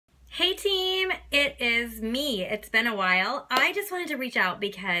Hey team, it is me. It's been a while. I just wanted to reach out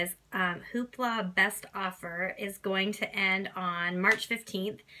because HOOPLA Best Offer is going to end on March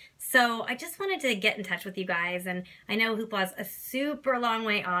 15th. So I just wanted to get in touch with you guys, and I know HOOPLA's a super long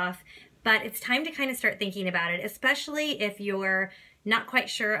way off, but it's time to kind of start thinking about it, especially if you're not quite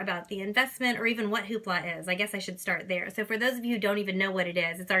sure about the investment or even what HOOPLA is. I guess I should start there. So for those of you who don't even know what it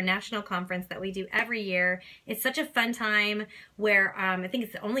is, it's our national conference that we do every year. It's such a fun time where I think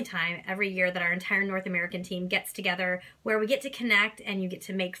it's the only time every year that our entire North American team gets together, where we get to connect and you get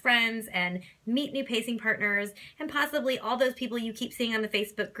to make friends and meet new pacing partners and possibly all those people you keep seeing on the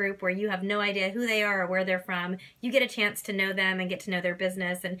Facebook group where you have no idea who they are or where they're from. You get a chance to know them and get to know their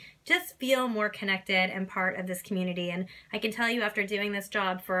business and just feel more connected and part of this community. And I can tell you, after doing this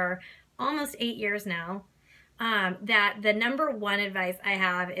job for almost 8 years now, that the number one advice I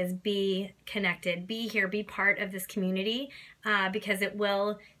have is be connected, be here, be part of this community, because it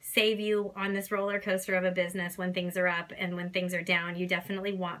will save you on this roller coaster of a business when things are up and when things are down. You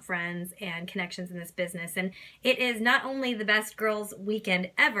definitely want friends and connections in this business. And it is not only the best girls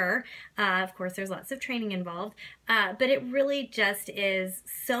weekend ever, of course there's lots of training involved, but it really just is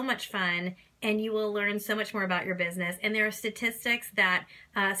so much fun. And you will learn so much more about your business. And there are statistics that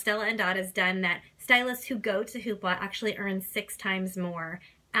Stella and Dot has done that stylists who go to HOOPLA actually earn 6 times more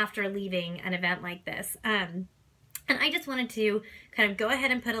after leaving an event like this. And I just wanted to kind of go ahead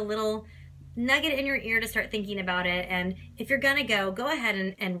and put a little nugget in your ear to start thinking about it. And if you're gonna go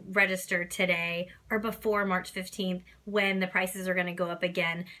ahead and register today or before March 15th when the prices are gonna go up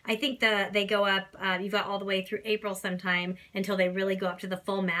again. I think they go up, you've got all the way through April sometime until they really go up to the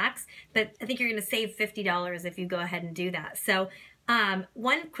full max, but I think you're gonna save $50 if you go ahead and do that. So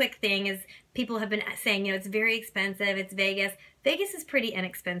one quick thing is people have been saying, it's very expensive, it's Vegas. Vegas is pretty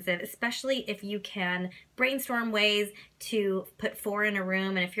inexpensive, especially if you can brainstorm ways to put 4 in a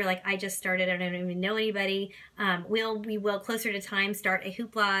room. And if you're like, I just started, I don't even know anybody, we will closer to time start a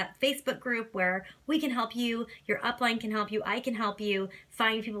HOOPLA Facebook group where we can help you, your upline can help you, I can help you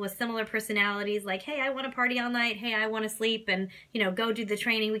find people with similar personalities, like, hey, I want to party all night, hey, I want to sleep, and go do the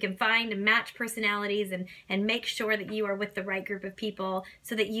training. We can find and match personalities and make sure that you are with the right group of people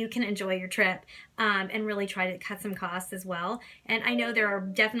so that you can enjoy your trip, and really try to cut some costs as well. And I know there are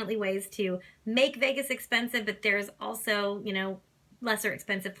definitely ways to make Vegas expensive, but there's also, lesser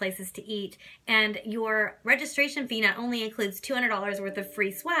expensive places to eat. And your registration fee not only includes $200 worth of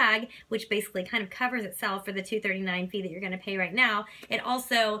free swag, which basically kind of covers itself for the $239 fee that you're going to pay right now, it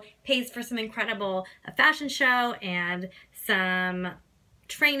also pays for some incredible fashion show and some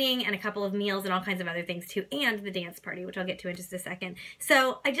training and a couple of meals and all kinds of other things too, and the dance party, which I'll get to in just a second.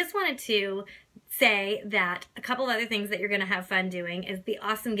 So I just wanted to say that a couple of other things that you're going to have fun doing is the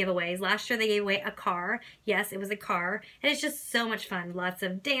awesome giveaways. Last year they gave away a car. Yes, it was a car, and it's just so much fun. Lots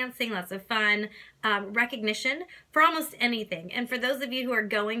of dancing, lots of fun, recognition for almost anything. And for those of you who are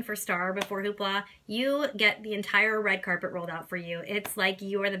going for Star before HOOPLA, you get the entire red carpet rolled out for you. It's like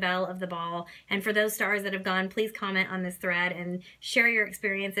you are the belle of the ball. And for those stars that have gone, please comment on this thread and share your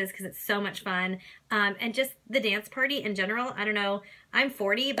experiences because it's so much fun. And just the dance party in general, I don't know, I'm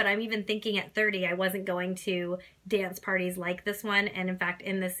 40, but I'm even thinking at 30 I wasn't going to dance parties like this one. And in fact,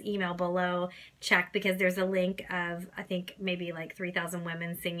 in this email below, check, because there's a link of, I think, maybe like 3,000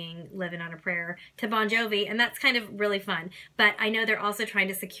 women singing Living on a Prayer to Bon Jovi, and that's kind of really fun. But I know they're also trying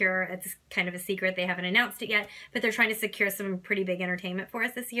to secure, it's kind of a secret, they haven't announced it yet, but they're trying to secure some pretty big entertainment for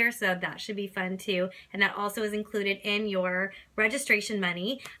us this year, so that should be fun too. And that also is included in your registration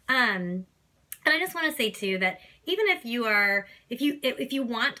money. And I just want to say too that even if you are, if you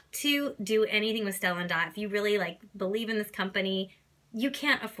want to do anything with Stella and Dot, if you really believe in this company, you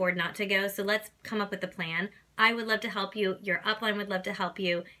can't afford not to go. So let's come up with a plan. I would love to help you. Your upline would love to help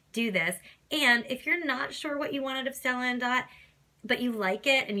you do this. And if you're not sure what you wanted of Stella and Dot, but you like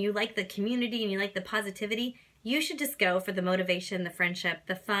it and you like the community and you like the positivity, you should just go for the motivation, the friendship,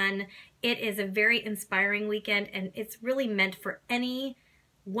 the fun. It is a very inspiring weekend, and it's really meant for any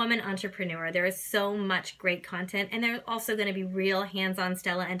woman entrepreneur. There is so much great content, and there's also going to be real hands-on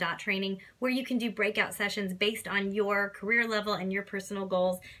Stella and Dot training where you can do breakout sessions based on your career level and your personal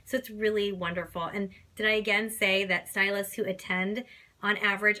goals. So it's really wonderful. And did I again say that stylists who attend on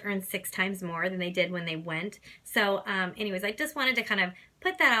average earn 6 times more than they did when they went? So anyways, I just wanted to kind of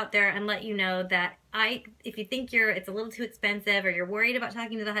put that out there and let you know that if you think it's a little too expensive, or you're worried about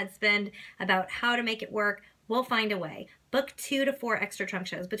talking to the husband about how to make it work, we'll find a way. Book 2 to 4 extra trunk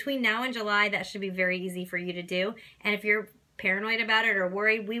shows. Between now and July, that should be very easy for you to do. And if you're paranoid about it or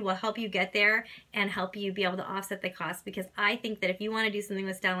worried, we will help you get there and help you be able to offset the cost, because I think that if you want to do something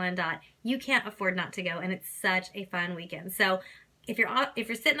with Stella and Dot, you can't afford not to go, and it's such a fun weekend. So if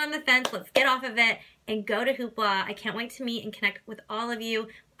you're sitting on the fence, let's get off of it and go to Hoopla. I can't wait to meet and connect with all of you.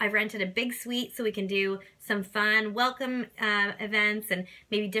 I've rented a big suite so we can do some fun welcome events and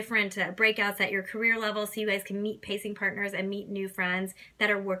maybe different breakouts at your career level so you guys can meet pacing partners and meet new friends that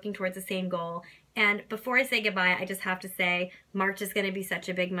are working towards the same goal. And before I say goodbye, I just have to say March is going to be such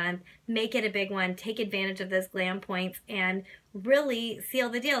a big month. Make it a big one. Take advantage of those glam points and really seal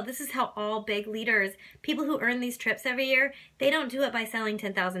the deal. This is how all big leaders, people who earn these trips every year, they don't do it by selling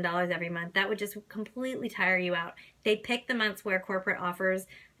 $10,000 every month. That would just completely tire you out. They pick the months where corporate offers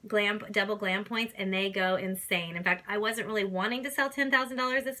double glam points and they go insane. In fact, I wasn't really wanting to sell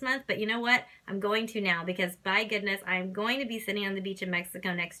 $10,000 this month, but you know what? I'm going to now because by goodness, I'm going to be sitting on the beach in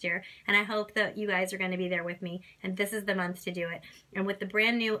Mexico next year, and I hope that you guys are going to be there with me, and this is the month to do it. And with the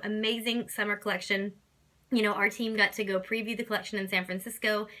brand new amazing summer collection, you know, our team got to go preview the collection in San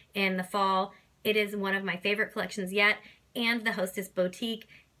Francisco in the fall. It is one of my favorite collections yet, and the Hostess Boutique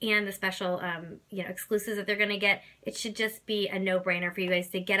and the special, you know, exclusives that they're going to get. It should just be a no-brainer for you guys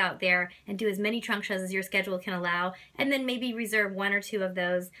to get out there and do as many trunk shows as your schedule can allow, and then maybe reserve 1 or 2 of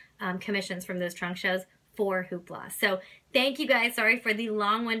those commissions from those trunk shows for Hoopla. So thank you guys. Sorry for the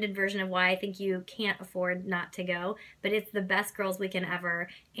long-winded version of why I think you can't afford not to go, but it's the best girls weekend ever,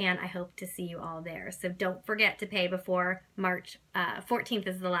 and I hope to see you all there. So don't forget to pay before March 14th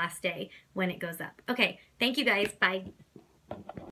is the last day when it goes up. Okay, thank you guys. Bye.